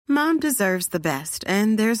Mom deserves the best,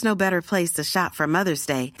 and there's no better place to shop for Mother's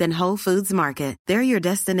Day than Whole Foods Market. They're your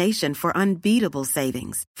destination for unbeatable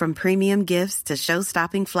savings, from premium gifts to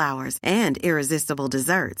show-stopping flowers and irresistible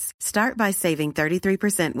desserts. Start by saving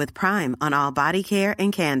 33% with Prime on all body care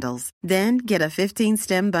and candles. Then get a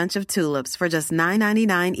 15-stem bunch of tulips for just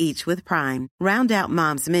 $9.99 each with Prime. Round out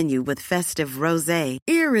Mom's menu with festive rosé,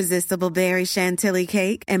 irresistible berry chantilly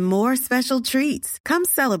cake, and more special treats. Come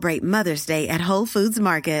celebrate Mother's Day at Whole Foods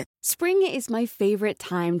Market. Spring is my favorite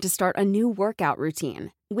time to start a new workout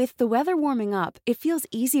routine. With the weather warming up, it feels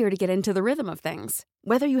easier to get into the rhythm of things.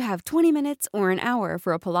 Whether you have 20 minutes or an hour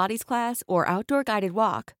for a Pilates class or outdoor guided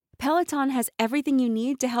walk, Peloton has everything you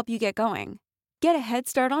need to help you get going. Get a head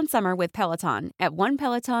start on summer with Peloton at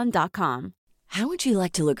onepeloton.com. How would you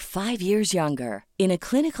like to look 5 years younger? In a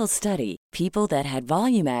clinical study, people that had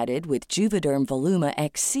volume added with Juvederm Voluma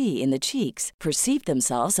XC in the cheeks perceived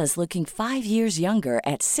themselves as looking 5 years younger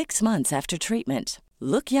at 6 months after treatment.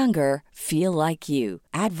 Look younger, feel like you.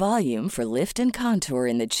 Add volume for lift and contour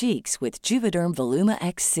in the cheeks with Juvederm Voluma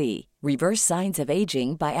XC. Reverse signs of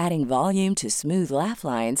aging by adding volume to smooth laugh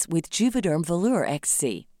lines with Juvederm Volure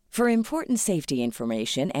XC. For important safety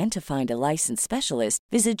information and to find a licensed specialist,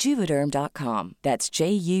 visit Juvederm.com. That's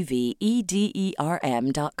JUVEDERM.com.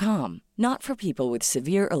 Not for people with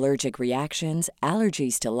severe allergic reactions,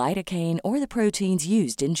 allergies to lidocaine, or the proteins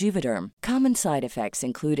used in Juvederm. Common side effects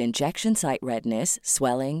include injection site redness,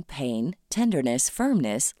 swelling, pain, tenderness,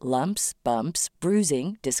 firmness, lumps, bumps,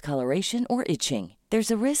 bruising, discoloration, or itching.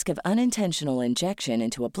 There's a risk of unintentional injection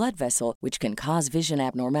into a blood vessel, which can cause vision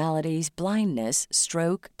abnormalities, blindness,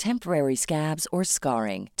 stroke, temporary scabs, or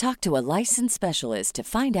scarring. Talk to a licensed specialist to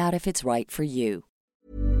find out if it's right for you.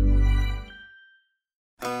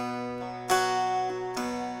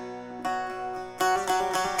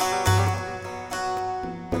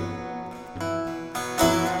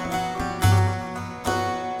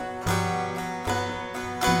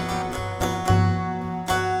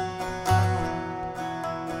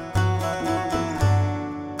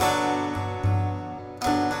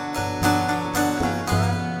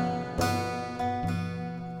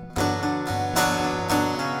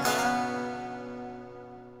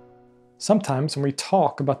 Sometimes when we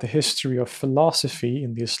talk about the history of philosophy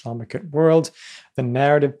in the Islamic world, the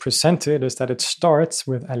narrative presented is that it starts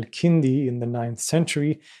with Al-Kindi in the 9th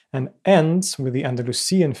century and ends with the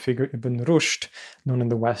Andalusian figure Ibn Rushd, known in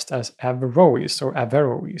the West as Averroes or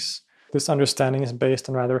Averroes. This understanding is based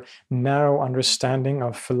on rather narrow understanding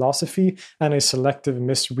of philosophy and a selective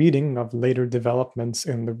misreading of later developments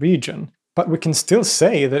in the region. But we can still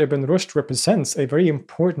say that Ibn Rushd represents a very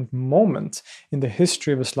important moment in the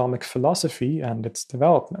history of Islamic philosophy and its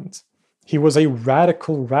development. He was a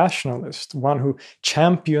radical rationalist, one who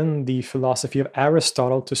championed the philosophy of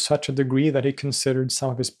Aristotle to such a degree that he considered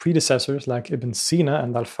some of his predecessors, like Ibn Sina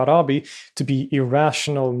and Al-Farabi, to be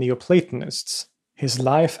irrational Neoplatonists. His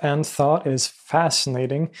life and thought is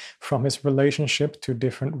fascinating, from his relationship to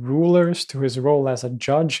different rulers, to his role as a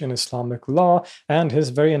judge in Islamic law, and his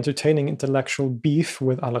very entertaining intellectual beef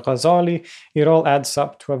with Al-Ghazali. It all adds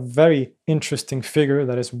up to a very interesting figure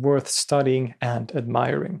that is worth studying and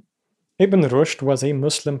admiring. Ibn Rushd was a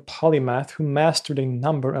Muslim polymath who mastered a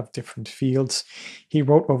number of different fields. He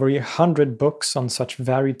wrote over 100 books on such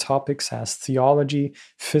varied topics as theology,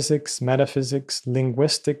 physics, metaphysics,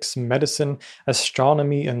 linguistics, medicine,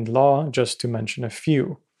 astronomy, and law, just to mention a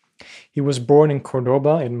few. He was born in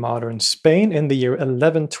Cordoba in modern Spain in the year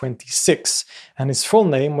 1126, and his full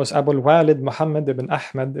name was Abul Walid Muhammad ibn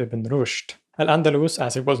Ahmad ibn Rushd. Al-Andalus,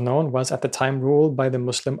 as it was known, was at the time ruled by the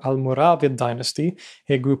Muslim Almoravid dynasty,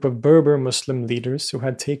 a group of Berber Muslim leaders who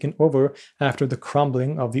had taken over after the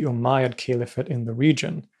crumbling of the Umayyad Caliphate in the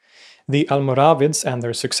region. The Almoravids and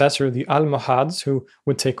their successor, the Almohads, who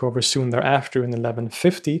would take over soon thereafter in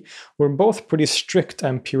 1150, were both pretty strict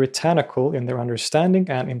and puritanical in their understanding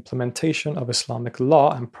and implementation of Islamic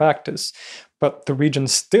law and practice, but the region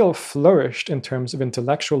still flourished in terms of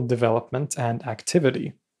intellectual development and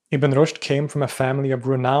activity. Ibn Rushd came from a family of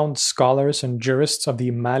renowned scholars and jurists of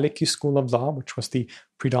the Maliki school of law, which was the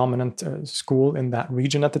predominant school in that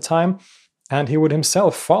region at the time, and he would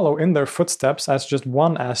himself follow in their footsteps as just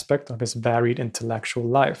one aspect of his varied intellectual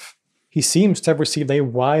life. He seems to have received a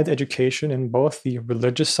wide education in both the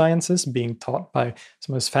religious sciences, being taught by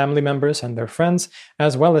some of his family members and their friends,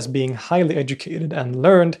 as well as being highly educated and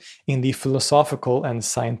learned in the philosophical and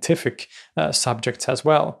scientific subjects as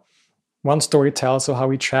well. One story tells of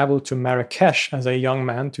how he traveled to Marrakesh as a young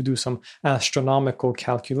man to do some astronomical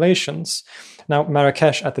calculations. Now,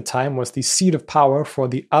 Marrakesh at the time was the seat of power for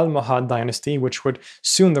the Almohad dynasty, which would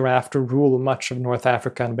soon thereafter rule much of North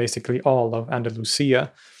Africa and basically all of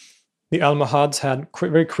Andalusia. The Almohads had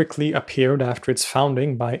very quickly appeared after its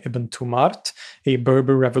founding by Ibn Tumart, a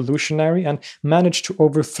Berber revolutionary, and managed to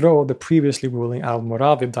overthrow the previously ruling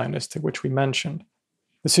Almoravid dynasty, which we mentioned.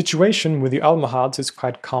 The situation with the Almohads is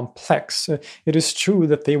quite complex. It is true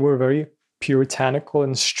that they were very puritanical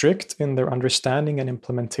and strict in their understanding and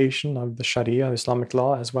implementation of the Sharia, Islamic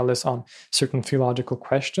law, as well as on certain theological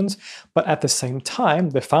questions. But at the same time,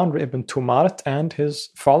 the founder Ibn Tumart and his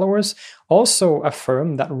followers also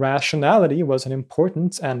affirmed that rationality was an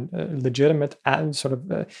important and legitimate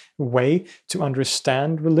way to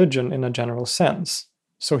understand religion in a general sense.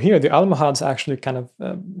 So here, the Almohads actually kind of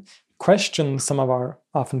question some of our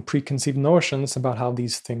often preconceived notions about how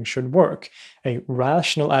these things should work. A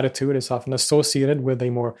rational attitude is often associated with a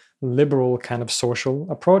more liberal kind of social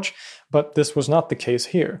approach, but this was not the case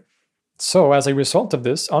here. So, as a result of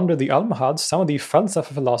this, under the Almohads, some of the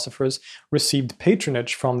Falsafa philosophers received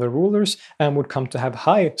patronage from the rulers and would come to have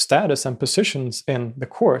high status and positions in the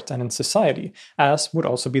court and in society, as would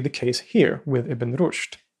also be the case here with Ibn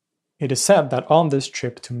Rushd. It is said that on this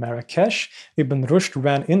trip to Marrakesh, Ibn Rushd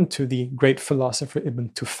ran into the great philosopher Ibn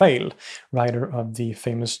Tufayl, writer of the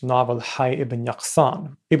famous novel Hayy ibn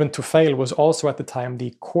Yaqzan. Ibn Tufayl was also at the time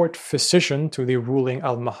the court physician to the ruling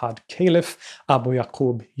Almohad caliph Abu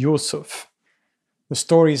Yaqub Yusuf. The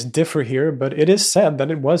stories differ here, but it is said that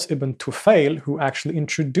it was Ibn Tufayl who actually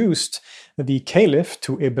introduced the caliph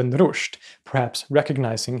to Ibn Rushd, perhaps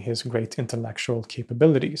recognizing his great intellectual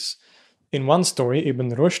capabilities. In one story,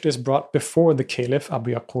 Ibn Rushd is brought before the caliph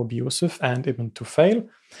Abu Yaqub Yusuf and Ibn Tufayl.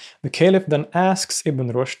 The caliph then asks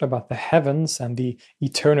Ibn Rushd about the heavens and the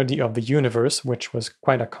eternity of the universe, which was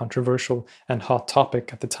quite a controversial and hot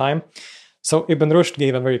topic at the time. So Ibn Rushd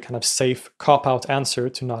gave a very kind of safe cop-out answer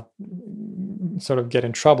to not sort of get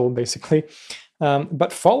in trouble, basically.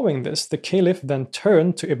 But following this, the caliph then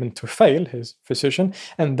turned to Ibn Tufayl, his physician,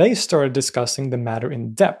 and they started discussing the matter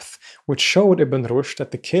in depth, which showed Ibn Rushd that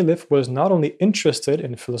the caliph was not only interested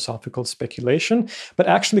in philosophical speculation, but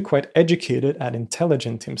actually quite educated and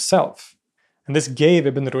intelligent himself. And this gave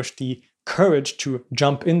Ibn Rushd the courage to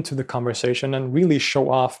jump into the conversation and really show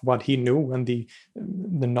off what he knew and the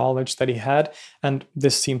knowledge that he had, and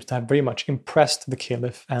this seems to have very much impressed the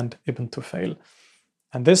caliph and Ibn Tufayl.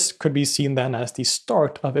 And this could be seen then as the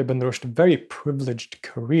start of Ibn Rushd's very privileged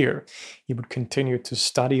career. He would continue to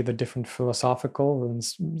study the different philosophical and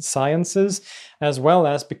sciences, as well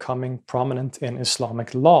as becoming prominent in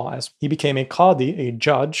Islamic law, as he became a qadi, a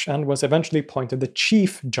judge, and was eventually appointed the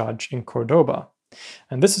chief judge in Cordoba.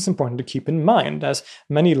 And this is important to keep in mind, as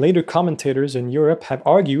many later commentators in Europe have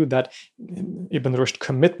argued that Ibn Rushd's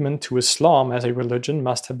commitment to Islam as a religion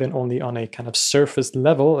must have been only on a kind of surface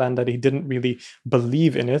level and that he didn't really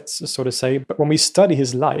believe in it, so to say. But when we study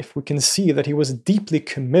his life, we can see that he was deeply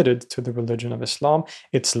committed to the religion of Islam,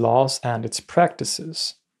 its laws, and its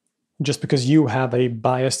practices. Just because you have a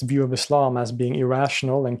biased view of Islam as being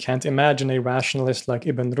irrational and can't imagine a rationalist like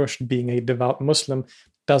Ibn Rushd being a devout Muslim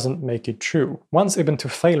doesn't make it true. Once Ibn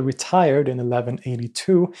Tufayl retired in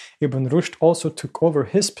 1182, Ibn Rushd also took over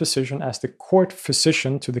his position as the court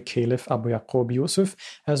physician to the caliph Abu Yaqub Yusuf,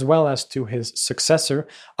 as well as to his successor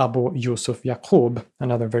Abu Yusuf Yaqub,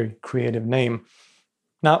 another very creative name.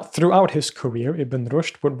 Now, throughout his career, Ibn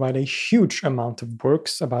Rushd would write a huge amount of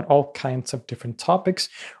works about all kinds of different topics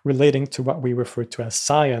relating to what we refer to as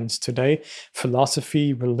science today,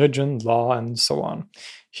 philosophy, religion, law, and so on.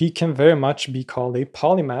 He can very much be called a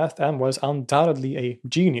polymath and was undoubtedly a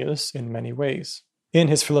genius in many ways. In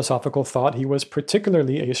his philosophical thought, he was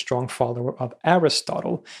particularly a strong follower of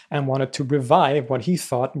Aristotle and wanted to revive what he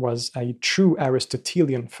thought was a true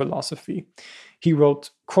Aristotelian philosophy. He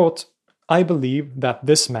wrote, quote, "I believe that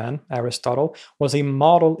this man, Aristotle, was a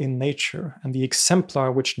model in nature and the exemplar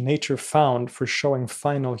which nature found for showing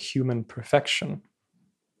final human perfection."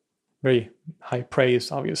 Very high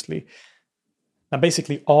praise, obviously. Now,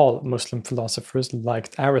 basically all Muslim philosophers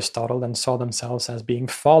liked Aristotle and saw themselves as being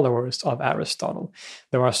followers of Aristotle.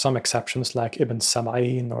 There are some exceptions like Ibn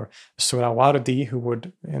Sab'in or Surawardi who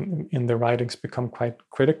would, in their writings, become quite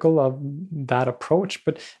critical of that approach,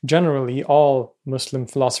 but generally all Muslim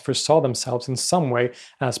philosophers saw themselves in some way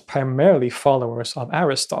as primarily followers of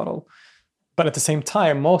Aristotle. But at the same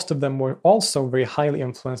time, most of them were also very highly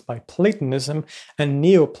influenced by Platonism and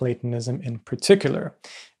Neoplatonism in particular.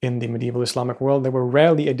 In the medieval Islamic world, there were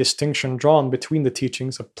rarely a distinction drawn between the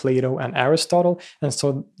teachings of Plato and Aristotle, and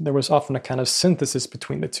so there was often a kind of synthesis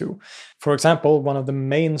between the two. For example, one of the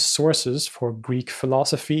main sources for Greek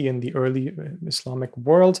philosophy in the early Islamic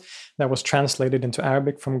world that was translated into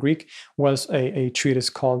Arabic from Greek was a treatise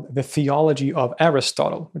called The Theology of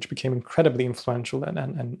Aristotle, which became incredibly influential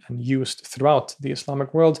and used throughout the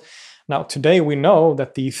Islamic world. Now, today we know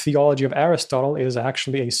that the theology of Aristotle is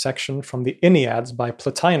actually a section from the Enneads by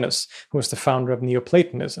Plotinus, who was the founder of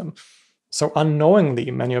Neoplatonism. So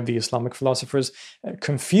unknowingly, many of the Islamic philosophers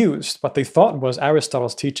confused what they thought was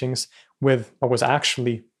Aristotle's teachings with what was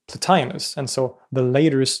actually Plotinus. And so the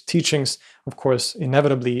later teachings, of course,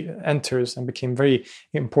 inevitably enters and became very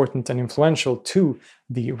important and influential to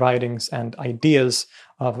the writings and ideas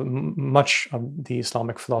of much of the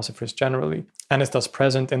Islamic philosophers generally, and is thus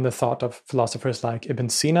present in the thought of philosophers like Ibn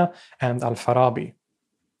Sina and Al-Farabi.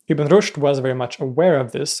 Ibn Rushd was very much aware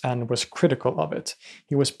of this and was critical of it.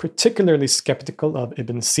 He was particularly skeptical of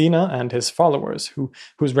Ibn Sina and his followers,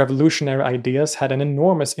 whose revolutionary ideas had an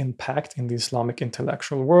enormous impact in the Islamic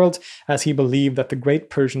intellectual world, as he believed that the great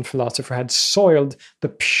Persian philosopher had soiled the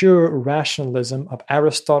pure rationalism of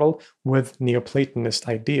Aristotle with Neoplatonist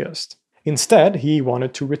ideas. Instead, he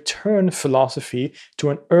wanted to return philosophy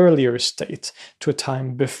to an earlier state, to a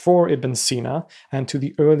time before Ibn Sina and to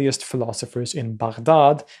the earliest philosophers in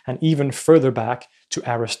Baghdad, and even further back to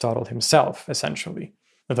Aristotle himself, essentially.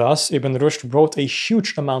 Thus, Ibn Rushd wrote a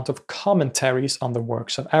huge amount of commentaries on the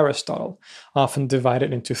works of Aristotle, often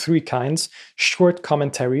divided into three kinds: short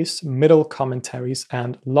commentaries, middle commentaries,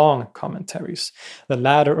 and long commentaries, the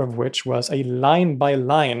latter of which was a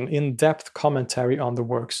line-by-line, in-depth commentary on the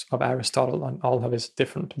works of Aristotle and all of his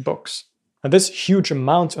different books. Now, this huge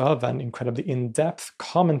amount of an incredibly in-depth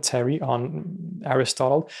commentary on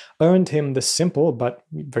Aristotle earned him the simple but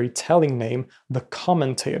very telling name, the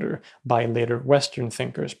commentator, by later Western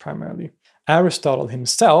thinkers primarily. Aristotle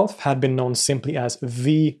himself had been known simply as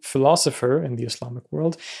the philosopher in the Islamic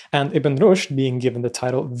world, and Ibn Rushd being given the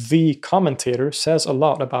title the commentator says a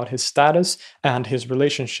lot about his status and his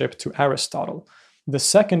relationship to Aristotle. The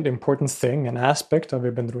second important thing and aspect of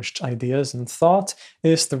Ibn Rushd's ideas and thought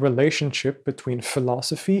is the relationship between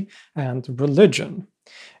philosophy and religion.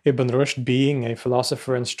 Ibn Rushd, being a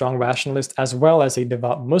philosopher and strong rationalist as well as a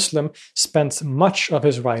devout Muslim, spends much of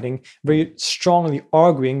his writing very strongly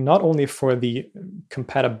arguing not only for the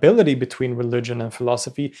compatibility between religion and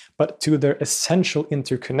philosophy, but to their essential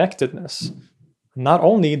interconnectedness. Not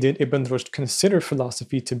only did Ibn Rushd consider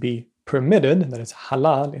philosophy to be permitted, that is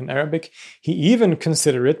halal in Arabic, he even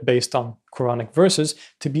considered it, based on Quranic verses,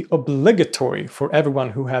 to be obligatory for everyone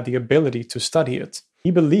who had the ability to study it.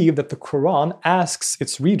 He believed that the Quran asks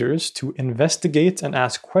its readers to investigate and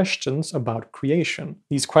ask questions about creation.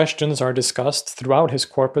 These questions are discussed throughout his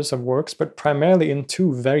corpus of works, but primarily in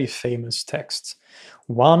two very famous texts.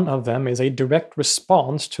 One of them is a direct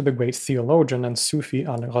response to the great theologian and Sufi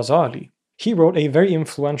al-Ghazali. He wrote a very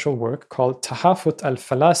influential work called Tahafut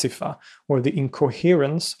al-Falasifa, or the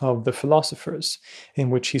Incoherence of the Philosophers, in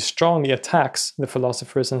which he strongly attacks the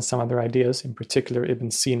philosophers and some of their ideas, in particular Ibn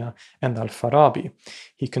Sina and al-Farabi.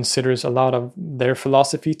 He considers a lot of their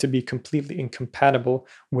philosophy to be completely incompatible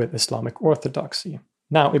with Islamic orthodoxy.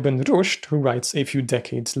 Now, Ibn Rushd, who writes a few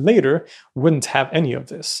decades later, wouldn't have any of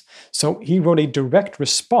this. So he wrote a direct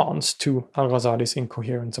response to al-Ghazali's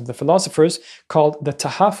Incoherence of the Philosophers called the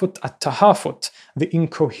Tahafut at-Tahafut, the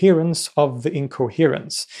Incoherence of the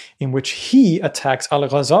Incoherence, in which he attacks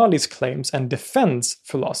al-Ghazali's claims and defends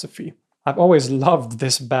philosophy. I've always loved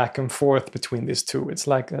this back and forth between these two. It's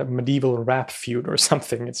like a medieval rap feud or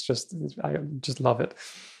something. I just love it.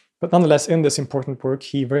 But nonetheless, in this important work,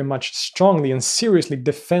 he very much strongly and seriously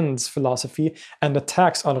defends philosophy and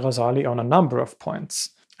attacks al-Ghazali on a number of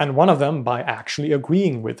points, and one of them by actually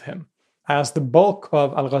agreeing with him. As the bulk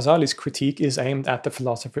of al-Ghazali's critique is aimed at the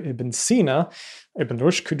philosopher Ibn Sina, Ibn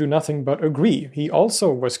Rushd could do nothing but agree. He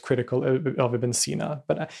also was critical of Ibn Sina,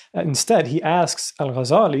 but instead he asks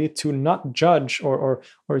al-Ghazali to not judge or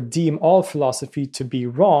deem all philosophy to be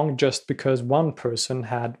wrong just because one person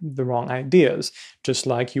had the wrong ideas, just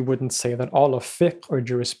like you wouldn't say that all of fiqh or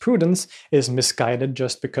jurisprudence is misguided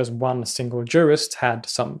just because one single jurist had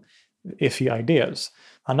some iffy ideas.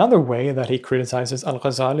 Another way that he criticizes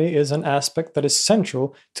al-Ghazali is an aspect that is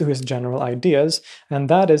central to his general ideas, and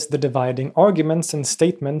that is the dividing arguments and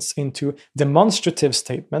statements into demonstrative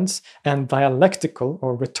statements and dialectical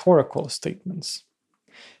or rhetorical statements.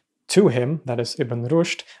 To him, that is Ibn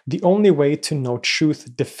Rushd, the only way to know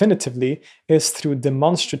truth definitively is through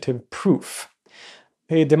demonstrative proof.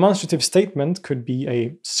 A demonstrative statement could be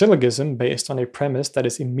a syllogism based on a premise that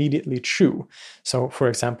is immediately true. So, for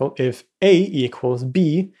example, if A equals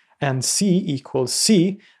B and C equals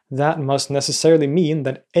C, that must necessarily mean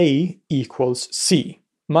that A equals C.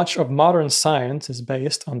 Much of modern science is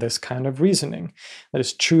based on this kind of reasoning, that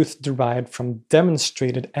is, truth derived from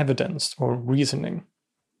demonstrated evidence or reasoning.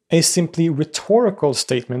 A simply rhetorical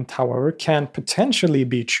statement, however, can potentially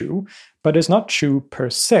be true, but is not true per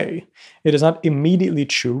se. It is not immediately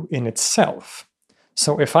true in itself.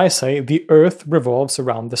 So if I say the earth revolves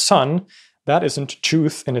around the sun, that isn't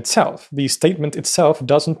truth in itself. The statement itself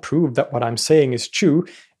doesn't prove that what I'm saying is true,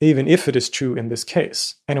 even if it is true in this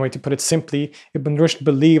case. Anyway, to put it simply, Ibn Rushd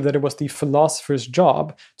believed that it was the philosopher's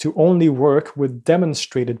job to only work with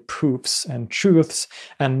demonstrated proofs and truths,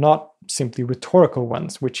 and not simply rhetorical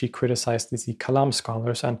ones, which he criticized the Kalam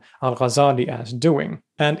scholars and Al-Ghazali as doing.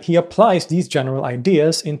 And he applies these general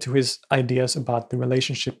ideas into his ideas about the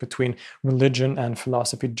relationship between religion and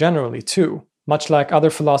philosophy generally too. Much like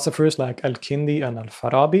other philosophers like Al-Kindi and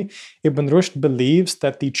Al-Farabi, Ibn Rushd believes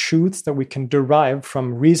that the truths that we can derive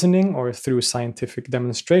from reasoning or through scientific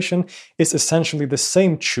demonstration is essentially the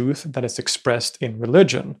same truth that is expressed in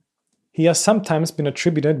religion. He has sometimes been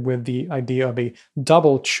attributed with the idea of a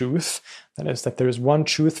double truth, that is, that there is one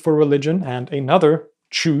truth for religion and another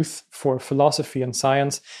truth for philosophy and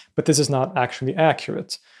science, but this is not actually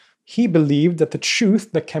accurate. He believed that the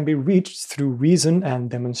truth that can be reached through reason and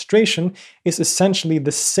demonstration is essentially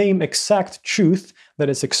the same exact truth that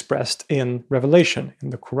is expressed in Revelation,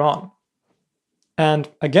 in the Quran. And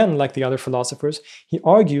again, like the other philosophers, he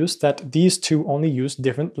argues that these two only use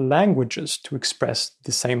different languages to express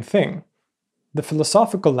the same thing. The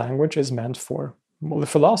philosophical language is meant for the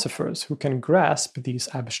philosophers who can grasp these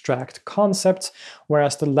abstract concepts,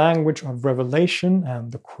 whereas the language of Revelation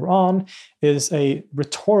and the Quran is a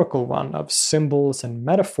rhetorical one of symbols and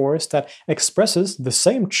metaphors that expresses the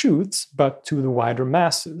same truths but to the wider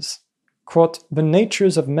masses. Quote, "The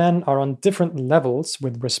natures of men are on different levels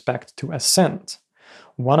with respect to assent.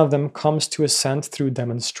 One of them comes to assent through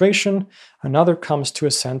demonstration, another comes to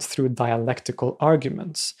assent through dialectical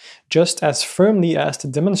arguments, just as firmly as the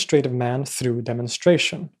demonstrative man through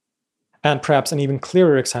demonstration." And perhaps an even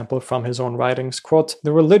clearer example from his own writings, quote,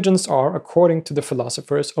 "The religions are, according to the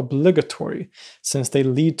philosophers, obligatory, since they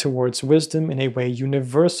lead towards wisdom in a way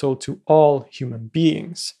universal to all human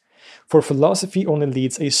beings. For philosophy only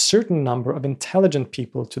leads a certain number of intelligent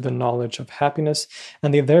people to the knowledge of happiness,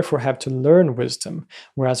 and they therefore have to learn wisdom,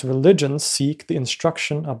 whereas religions seek the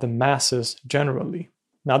instruction of the masses generally."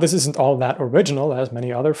 Now, this isn't all that original, as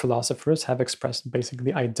many other philosophers have expressed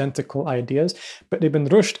basically identical ideas, but Ibn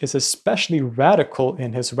Rushd is especially radical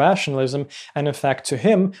in his rationalism, and in fact, to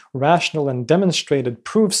him, rational and demonstrated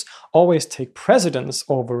proofs always take precedence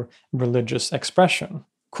over religious expression.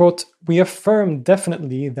 Quote, "We affirm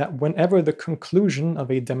definitely that whenever the conclusion of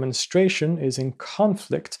a demonstration is in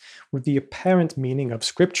conflict with the apparent meaning of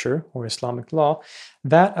scripture or Islamic law,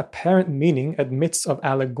 that apparent meaning admits of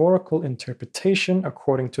allegorical interpretation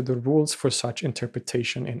according to the rules for such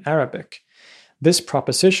interpretation in Arabic. This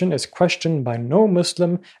proposition is questioned by no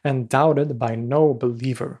Muslim and doubted by no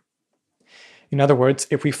believer." In other words,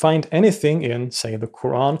 if we find anything in, say, the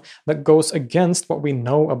Quran that goes against what we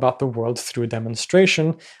know about the world through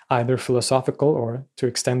demonstration, either philosophical or, to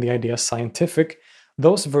extend the idea, scientific,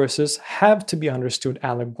 those verses have to be understood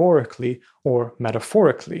allegorically or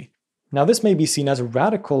metaphorically. Now, this may be seen as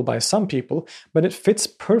radical by some people, but it fits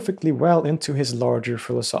perfectly well into his larger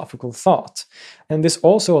philosophical thought. And this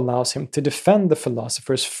also allows him to defend the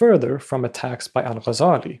philosophers further from attacks by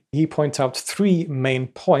Al-Ghazali. He points out three main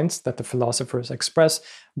points that the philosophers express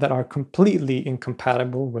that are completely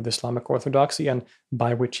incompatible with Islamic orthodoxy, and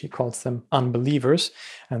by which he calls them unbelievers.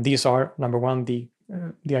 And these are, number one, the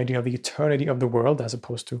idea of the eternity of the world as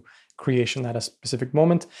opposed to creation at a specific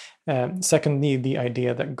moment. Secondly, the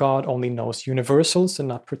idea that God only knows universals and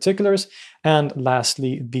not particulars. And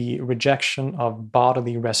lastly, the rejection of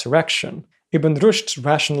bodily resurrection. Ibn Rushd's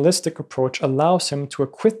rationalistic approach allows him to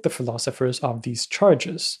acquit the philosophers of these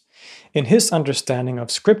charges. In his understanding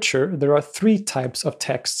of scripture, there are three types of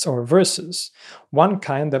texts or verses. One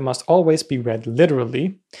kind that must always be read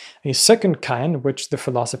literally, a second kind which the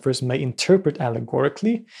philosophers may interpret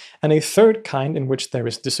allegorically, and a third kind in which there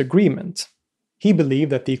is disagreement. He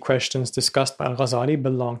believed that the questions discussed by Al-Ghazali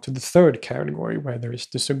belong to the third category, where there is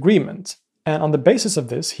disagreement. And on the basis of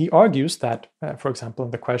this, he argues that, for example, in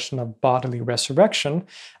the question of bodily resurrection,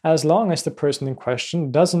 as long as the person in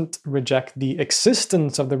question doesn't reject the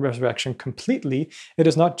existence of the resurrection completely, it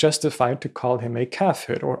is not justified to call him a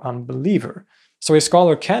kafir or unbeliever. So a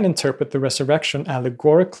scholar can interpret the resurrection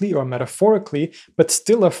allegorically or metaphorically, but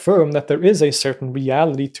still affirm that there is a certain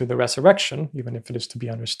reality to the resurrection, even if it is to be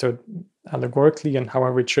understood allegorically and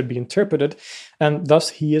however it should be interpreted, and thus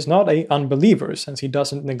he is not an unbeliever, since he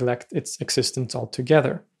doesn't neglect its existence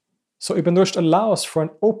altogether. So Ibn Rushd allows for an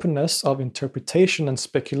openness of interpretation and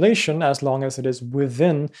speculation as long as it is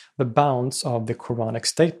within the bounds of the Quranic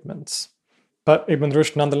statements. But Ibn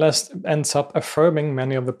Rushd nonetheless ends up affirming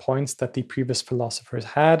many of the points that the previous philosophers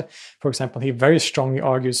had. For example, he very strongly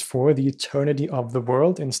argues for the eternity of the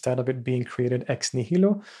world instead of it being created ex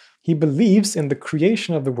nihilo. He believes in the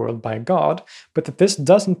creation of the world by God, but that this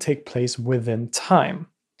doesn't take place within time.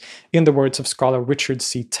 In the words of scholar Richard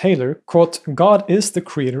C. Taylor, quote, God is the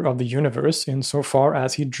creator of the universe insofar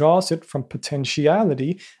as he draws it from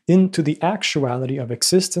potentiality into the actuality of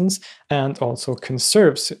existence and also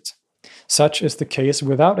conserves it. Such is the case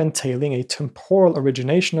without entailing a temporal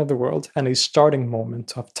origination of the world and a starting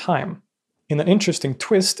moment of time. In an interesting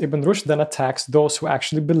twist, Ibn Rushd then attacks those who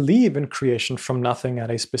actually believe in creation from nothing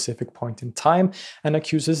at a specific point in time and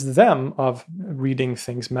accuses them of reading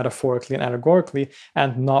things metaphorically and allegorically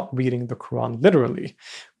and not reading the Quran literally.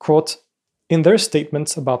 Quote, in their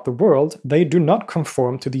statements about the world, they do not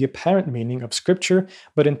conform to the apparent meaning of Scripture,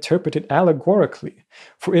 but interpret it allegorically.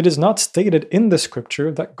 For it is not stated in the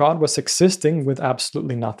Scripture that God was existing with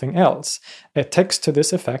absolutely nothing else. A text to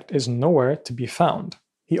this effect is nowhere to be found.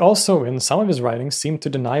 He also, in some of his writings, seemed to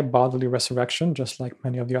deny bodily resurrection, just like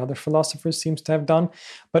many of the other philosophers seems to have done.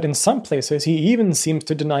 But in some places, he even seems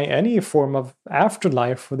to deny any form of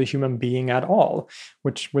afterlife for the human being at all,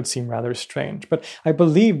 which would seem rather strange. But I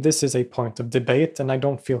believe this is a point of debate, and I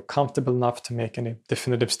don't feel comfortable enough to make any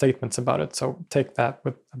definitive statements about it, so take that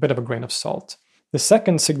with a bit of a grain of salt. The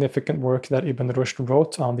second significant work that Ibn Rushd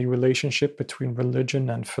wrote on the relationship between religion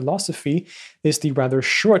and philosophy is the rather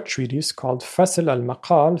short treatise called Fasl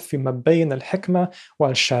al-Maqal fi ma bayn al-Hikmah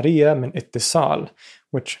wal-Sharia min ittisal,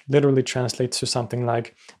 which literally translates to something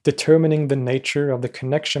like determining the nature of the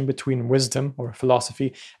connection between wisdom, or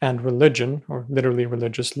philosophy, and religion, or literally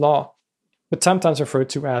religious law, but sometimes referred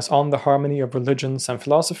to as On the Harmony of Religions and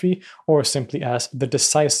Philosophy, or simply as the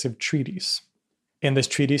Decisive Treatise. In this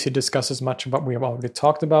treatise, he discusses much of what we have already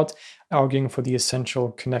talked about, arguing for the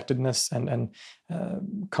essential connectedness and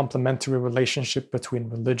complementary relationship between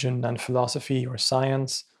religion and philosophy or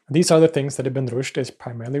science. These are the things that Ibn Rushd is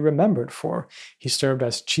primarily remembered for. He served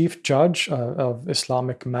as chief judge of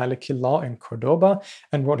Islamic Maliki law in Cordoba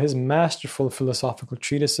and wrote his masterful philosophical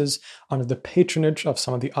treatises under the patronage of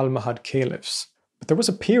some of the Almohad caliphs. But there was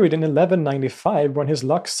a period in 1195 when his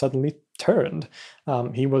luck suddenly turned.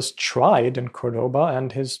 He was tried in Cordoba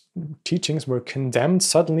and his teachings were condemned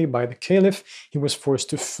suddenly by the caliph. He was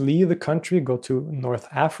forced to flee the country, go to North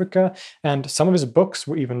Africa, and some of his books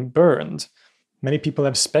were even burned. Many people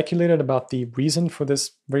have speculated about the reason for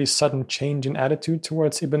this very sudden change in attitude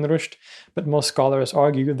towards Ibn Rushd, but most scholars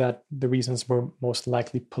argue that the reasons were most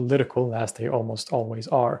likely political, as they almost always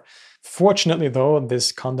are. Fortunately, though,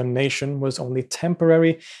 this condemnation was only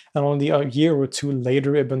temporary, and only a year or two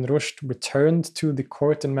later, Ibn Rushd returned to the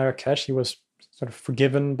court in Marrakesh. He was sort of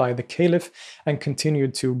forgiven by the caliph and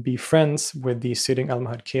continued to be friends with the sitting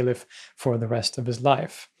Almohad caliph for the rest of his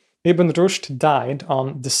life. Ibn Rushd died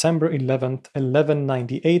on December 11,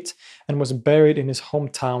 1198, and was buried in his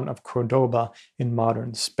hometown of Cordoba in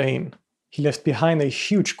modern Spain. He left behind a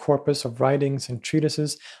huge corpus of writings and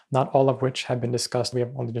treatises, not all of which have been discussed. We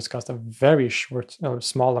have only discussed a very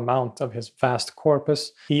small amount of his vast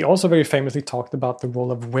corpus. He also very famously talked about the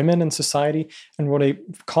role of women in society and wrote a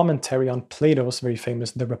commentary on Plato's very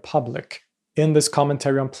famous The Republic. In this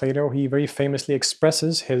commentary on Plato, he very famously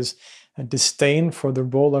expresses his disdain for the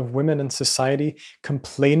role of women in society,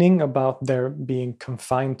 complaining about their being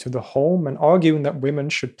confined to the home and arguing that women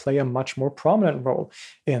should play a much more prominent role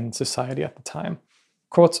in society at the time.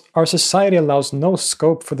 Quote, our society allows no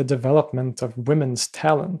scope for the development of women's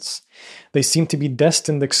talents. They seem to be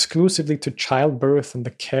destined exclusively to childbirth and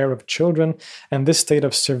the care of children, and this state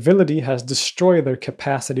of servility has destroyed their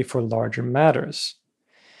capacity for larger matters.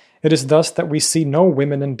 It is thus that we see no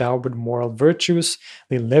women endowed with moral virtues.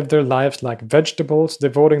 They live their lives like vegetables,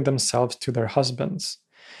 devoting themselves to their husbands.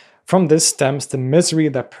 From this stems the misery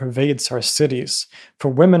that pervades our cities, for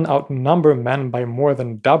women outnumber men by more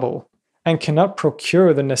than double, and cannot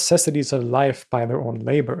procure the necessities of life by their own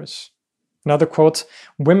labors. Another quote,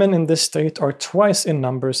 women in this state are twice in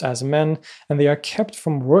numbers as men, and they are kept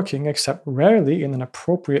from working except rarely in an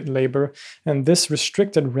appropriate labor, and this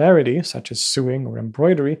restricted rarity, such as sewing or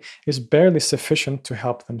embroidery, is barely sufficient to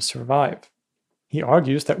help them survive. He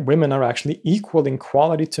argues that women are actually equal in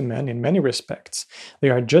quality to men in many respects. They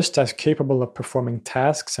are just as capable of performing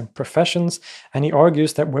tasks and professions, and he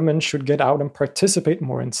argues that women should get out and participate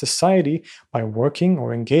more in society by working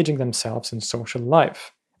or engaging themselves in social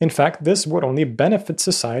life. In fact, this would only benefit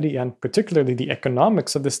society and particularly the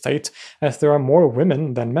economics of the state, as there are more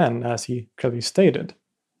women than men, as he clearly stated.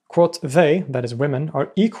 Quote, they, that is women,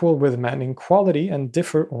 are equal with men in quality and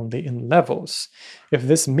differ only in levels. If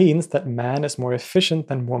this means that man is more efficient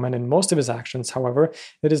than woman in most of his actions, however,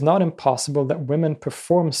 it is not impossible that women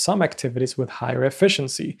perform some activities with higher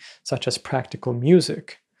efficiency, such as practical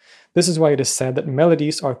music. This is why it is said that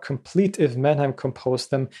melodies are complete if men have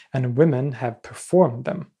composed them and women have performed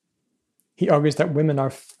them. He argues that women are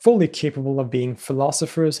fully capable of being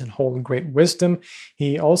philosophers and hold great wisdom.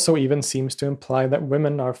 He also even seems to imply that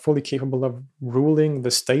women are fully capable of ruling the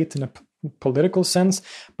state in a political sense,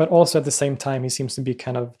 but also at the same time, he seems to be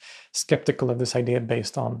kind of skeptical of this idea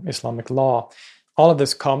based on Islamic law. All of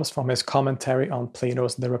this comes from his commentary on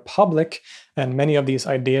Plato's The Republic, and many of these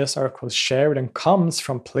ideas are, of course, shared and comes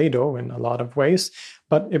from Plato in a lot of ways.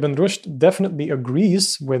 But Ibn Rushd definitely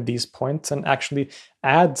agrees with these points and actually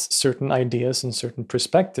adds certain ideas and certain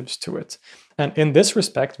perspectives to it. And in this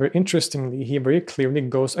respect, very interestingly, he very clearly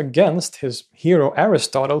goes against his hero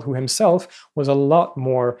Aristotle, who himself was a lot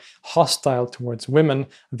more hostile towards women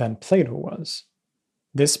than Plato was.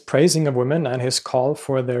 This praising of women and his call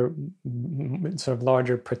for their sort of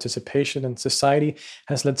larger participation in society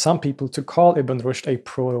has led some people to call Ibn Rushd a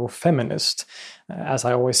proto-feminist. As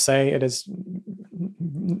I always say, it is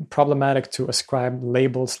problematic to ascribe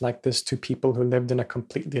labels like this to people who lived in a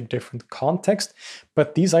completely different context,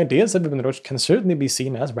 but these ideas of Ibn Rushd can certainly be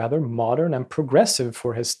seen as rather modern and progressive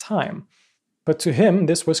for his time. But to him,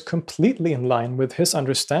 this was completely in line with his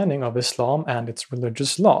understanding of Islam and its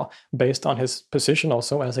religious law, based on his position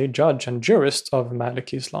also as a judge and jurist of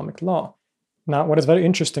Maliki Islamic law. Now, what is very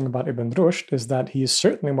interesting about Ibn Rushd is that he is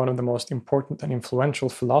certainly one of the most important and influential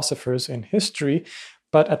philosophers in history,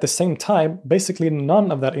 but at the same time, basically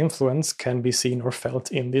none of that influence can be seen or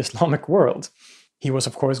felt in the Islamic world. He was,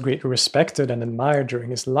 of course, greatly respected and admired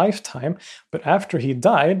during his lifetime, but after he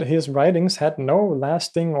died, his writings had no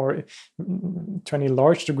lasting or, to any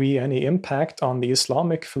large degree, any impact on the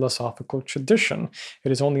Islamic philosophical tradition.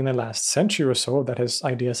 It is only in the last century or so that his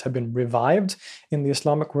ideas have been revived in the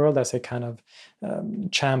Islamic world as a kind of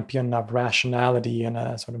champion of rationality and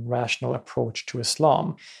a sort of rational approach to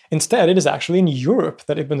Islam. Instead, it is actually in Europe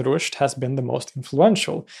that Ibn Rushd has been the most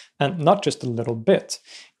influential, and not just a little bit.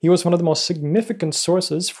 He was one of the most significant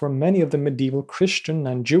sources for many of the medieval Christian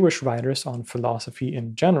and Jewish writers on philosophy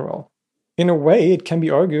in general. In a way, it can be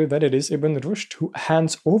argued that it is Ibn Rushd who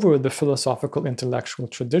hands over the philosophical intellectual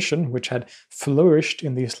tradition, which had flourished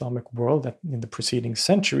in the Islamic world in the preceding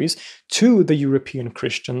centuries, to the European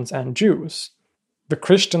Christians and Jews. The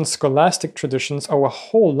Christian scholastic traditions owe a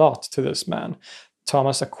whole lot to this man.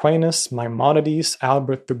 Thomas Aquinas, Maimonides,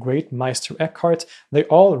 Albert the Great, Meister Eckhart, they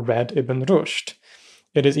all read Ibn Rushd.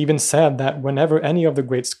 It is even said that whenever any of the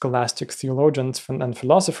great scholastic theologians and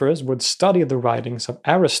philosophers would study the writings of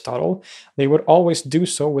Aristotle, they would always do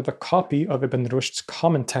so with a copy of Ibn Rushd's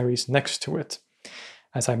commentaries next to it.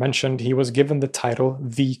 As I mentioned, he was given the title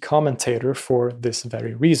the commentator for this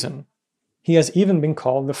very reason. He has even been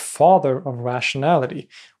called the father of rationality,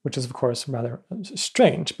 which is, of course, rather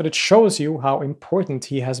strange, but it shows you how important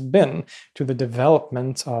he has been to the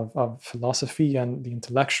development of philosophy and the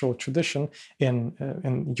intellectual tradition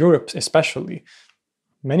in Europe especially.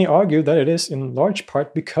 Many argue that it is in large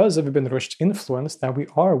part because of Ibn Rushd's influence that we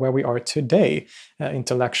are where we are today,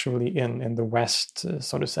 intellectually in the West,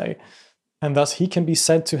 so to say. And thus he can be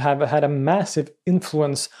said to have had a massive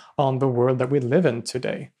influence on the world that we live in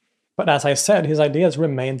today. But as I said, his ideas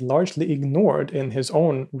remained largely ignored in his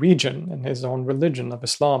own region, in his own religion of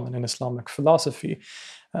Islam and in Islamic philosophy.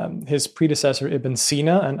 His predecessor Ibn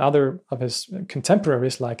Sina and other of his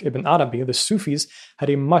contemporaries like Ibn Arabi, the Sufis, had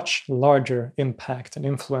a much larger impact and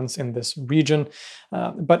influence in this region.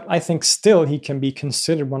 But I think still he can be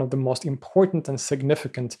considered one of the most important and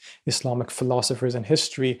significant Islamic philosophers in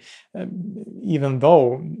history, even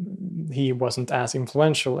though he wasn't as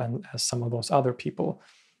influential as some of those other people.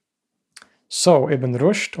 So Ibn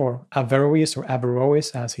Rushd, or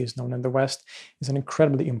Averroes as he is known in the West, is an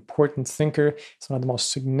incredibly important thinker. He's one of the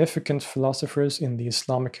most significant philosophers in the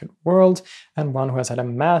Islamic world and one who has had a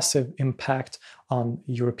massive impact on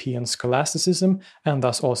European scholasticism and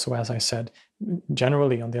thus also, as I said,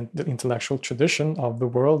 generally on the intellectual tradition of the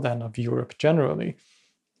world and of Europe generally.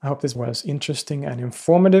 I hope this was interesting and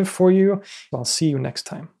informative for you. I'll see you next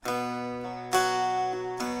time.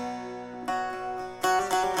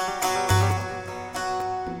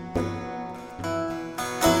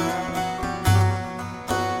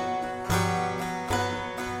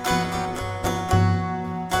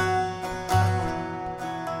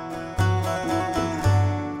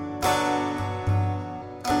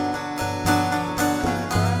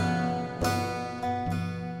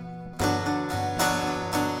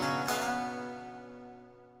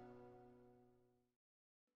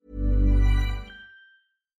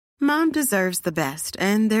 Mom deserves the best,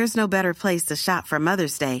 and there's no better place to shop for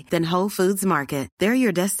Mother's Day than Whole Foods Market. They're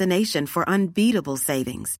your destination for unbeatable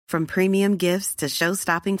savings, from premium gifts to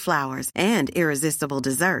show-stopping flowers and irresistible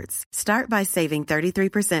desserts. Start by saving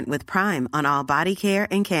 33% with Prime on all body care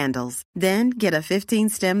and candles. Then get a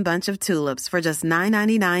 15-stem bunch of tulips for just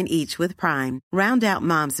 $9.99 each with Prime. Round out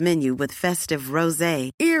Mom's menu with festive rosé,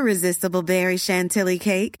 irresistible berry chantilly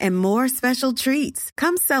cake, and more special treats.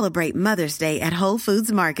 Come celebrate Mother's Day at Whole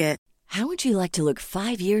Foods Market. How would you like to look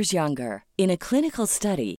 5 years younger? In a clinical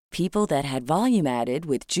study, people that had volume added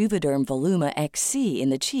with Juvederm Voluma XC in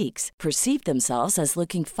the cheeks perceived themselves as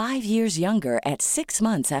looking 5 years younger at 6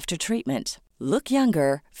 months after treatment. Look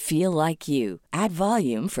younger, feel like you. Add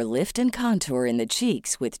volume for lift and contour in the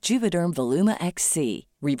cheeks with Juvederm Voluma XC.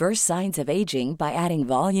 Reverse signs of aging by adding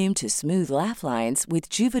volume to smooth laugh lines with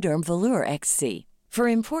Juvederm Volure XC. For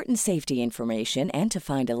important safety information and to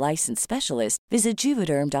find a licensed specialist, visit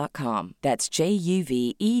Juvederm.com. That's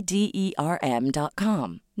JUVEDERM.com.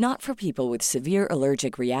 Not for people with severe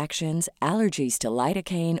allergic reactions, allergies to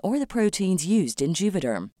lidocaine, or the proteins used in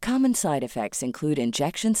Juvederm. Common side effects include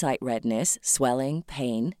injection site redness, swelling,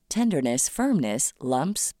 pain, tenderness, firmness,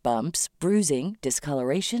 lumps, bumps, bruising,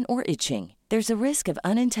 discoloration, or itching. There's a risk of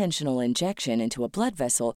unintentional injection into a blood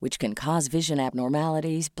vessel, which can cause vision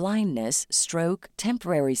abnormalities, blindness, stroke,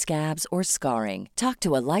 temporary scabs, or scarring. Talk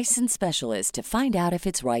to a licensed specialist to find out if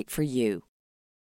it's right for you.